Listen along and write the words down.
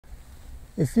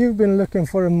If you've been looking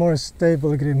for a more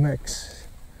stable Grim X,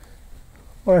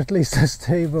 or at least a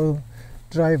stable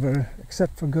driver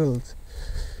except for gold,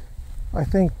 I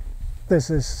think this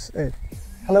is it.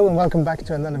 Hello and welcome back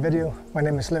to another video. My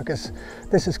name is Lucas,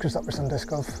 this is Kastaplast Disc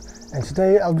Golf, and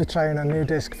today I'll be trying a new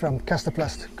disc from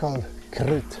Kastaplast called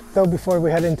KRUT. Though before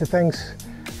we head into things,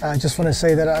 I just want to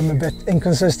say that I'm a bit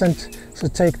inconsistent, so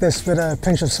take this with a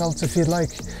pinch of salt if you'd like.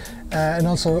 And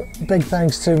also big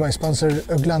thanks to my sponsor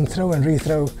Ugglan Throw and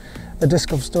Rethrow, a disc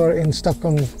golf store in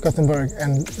Stockholm, Gothenburg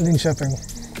and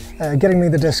Linköping, getting me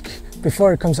the disc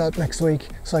before it comes out next week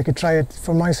so I could try it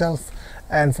for myself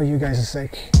and for you guys'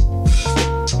 sake.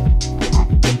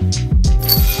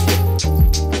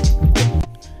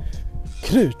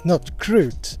 KRUT, not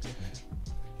KRUT.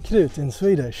 KRUT in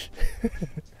Swedish.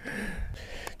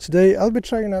 Today I'll be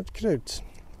trying out KRUT,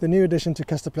 the new addition to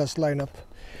Kastaplast lineup.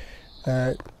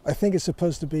 I think it's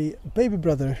supposed to be a baby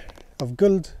brother of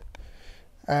Guld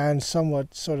and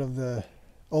somewhat sort of the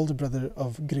older brother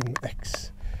of Grim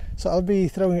X. So I'll be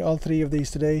throwing all three of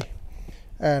these today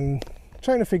and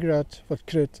trying to figure out what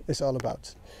KRUT is all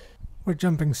about. We're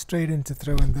jumping straight into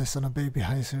throwing this on a baby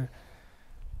hyzer.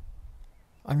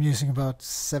 I'm using about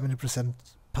 70%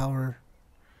 power,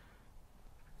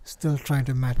 still trying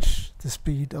to match the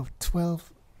speed of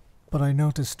 12, but I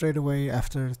noticed straight away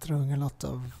after throwing a lot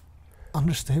of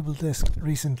understable disc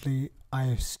recently,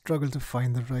 I struggled to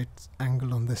find the right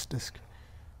angle on this disc.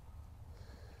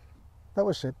 That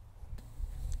was it.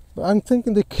 But I'm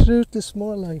thinking the KRUT is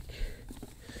more like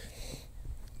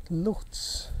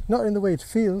Lutz. Not in the way it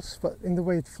feels, but in the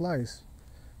way it flies.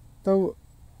 Though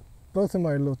both of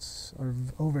my Lutz are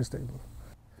overstable.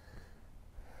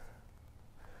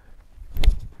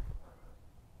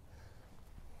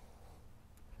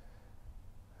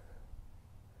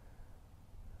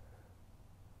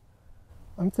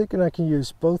 I'm thinking I can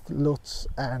use both Lutz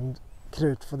and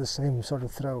KRUT for the same sort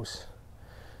of throws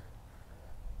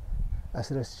as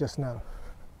it is just now.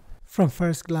 From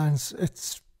first glance,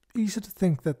 it's easy to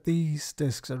think that these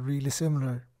discs are really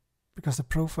similar because the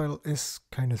profile is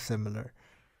kind of similar.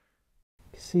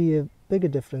 You see a bigger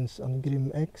difference on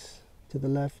Grim X to the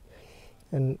left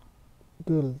and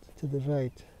Guld to the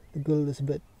right. The Guld is a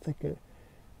bit thicker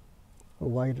or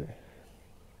wider,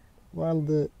 while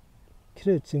the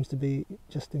KRUT seems to be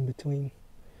just in between.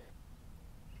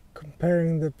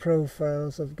 Comparing the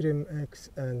profiles of Grim X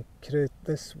and KRUT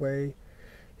this way,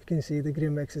 you can see the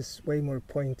Grim X is way more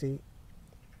pointy,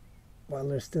 while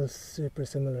they're still super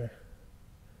similar.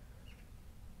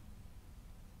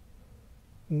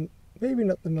 Maybe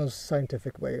not the most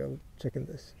scientific way of checking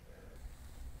this.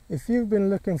 If you've been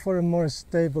looking for a more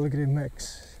stable Grim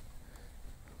X,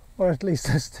 or at least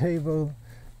a stable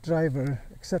driver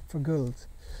except for Guld,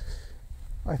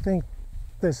 I think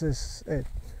this is it.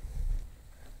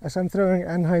 As I'm throwing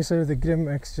Anheuser, the Grim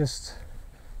X just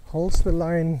holds the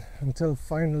line until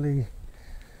finally,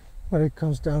 when it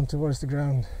comes down towards the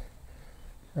ground,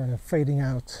 fading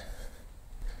out.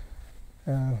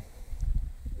 Yeah,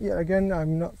 again,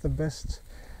 I'm not the best,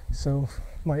 so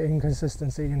my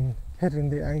inconsistency in hitting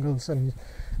the angles and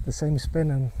the same spin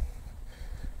and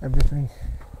everything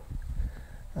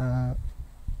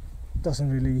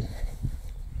doesn't really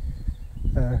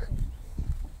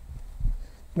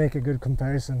make a good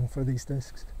comparison for these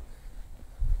discs.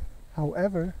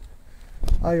 However,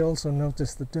 I also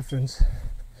noticed the difference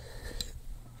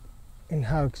in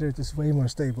how KRUT is way more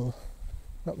stable.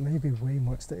 Not maybe way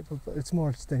more stable, but it's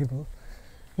more stable,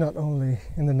 not only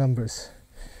in the numbers.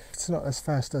 It's not as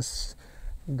fast as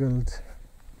Guld.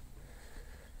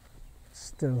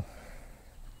 Still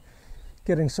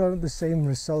getting sort of the same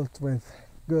result with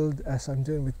Guld as I'm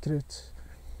doing with KRUT.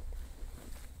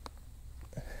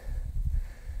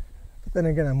 Then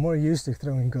again, I'm more used to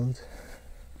throwing Guld.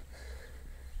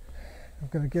 I'm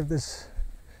going to give this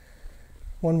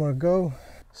one more go,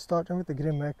 starting with the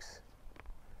Grim X.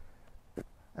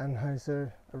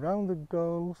 Anheuser around the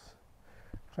goals,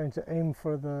 trying to aim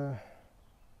for the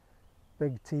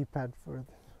big T-pad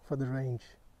for the range.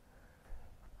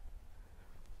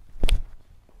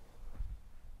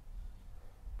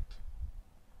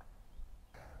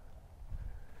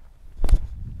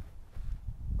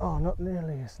 Oh, not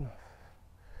nearly enough.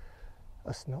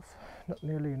 Not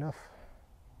nearly enough.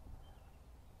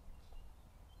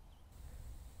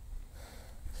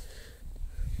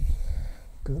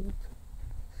 Good.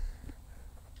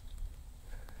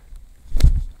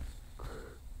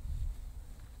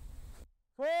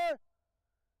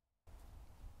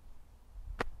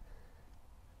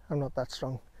 I'm not that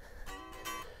strong.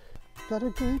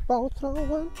 Gotta keep on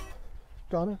throwing.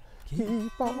 Gotta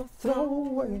keep on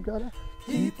throwing. Gotta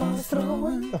keep on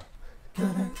throwing.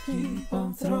 Gotta keep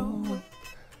on throwing.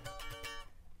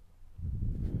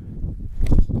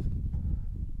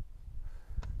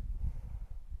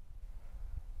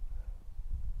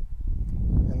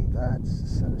 And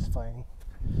that's satisfying.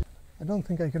 I don't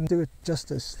think I can do it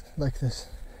justice like this.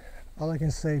 All I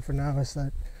can say for now is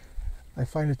that I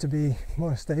find it to be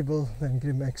more stable than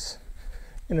Grim-X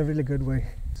in a really good way.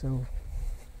 So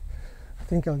I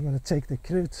think I'm going to take the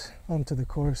KRUT onto the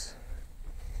course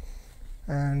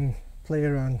and play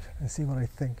around and see what I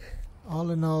think.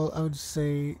 All in all, I would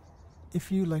say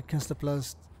if you like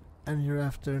Kastaplast and you're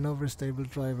after an overstable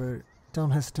driver,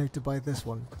 don't hesitate to buy this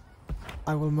one.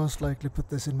 I will most likely put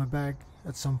this in my bag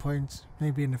at some point,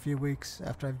 maybe in a few weeks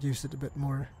after I've used it a bit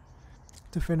more.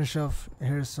 To finish off,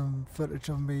 here's some footage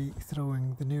of me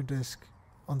throwing the new disc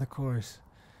on the course.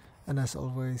 And as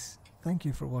always, thank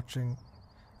you for watching,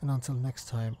 and until next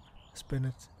time, spin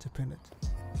it to pin it.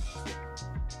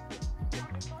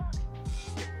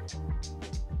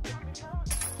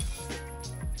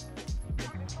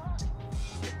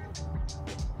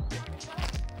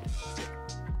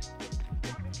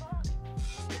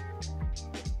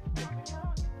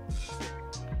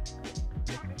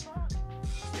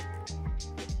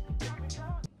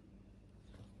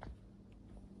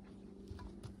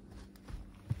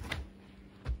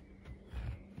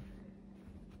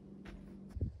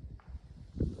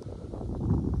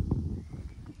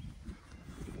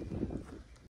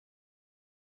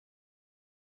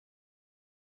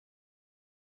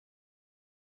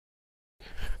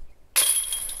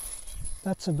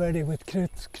 That's a birdie with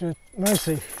KRUT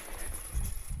Mercy.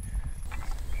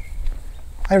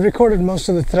 I recorded most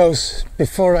of the throws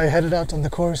before I headed out on the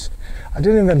course. I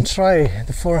didn't even try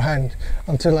the forehand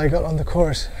until I got on the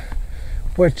course,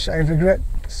 which I regret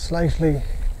slightly.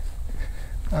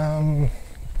 So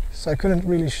I couldn't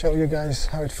really show you guys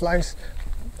how it flies.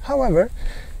 However,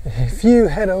 if you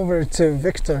head over to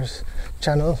Victor's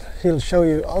channel, he'll show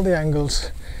you all the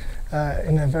angles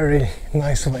in a very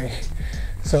nice way.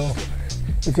 So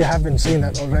if you haven't seen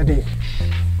that already,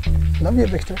 love you,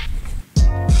 Victor.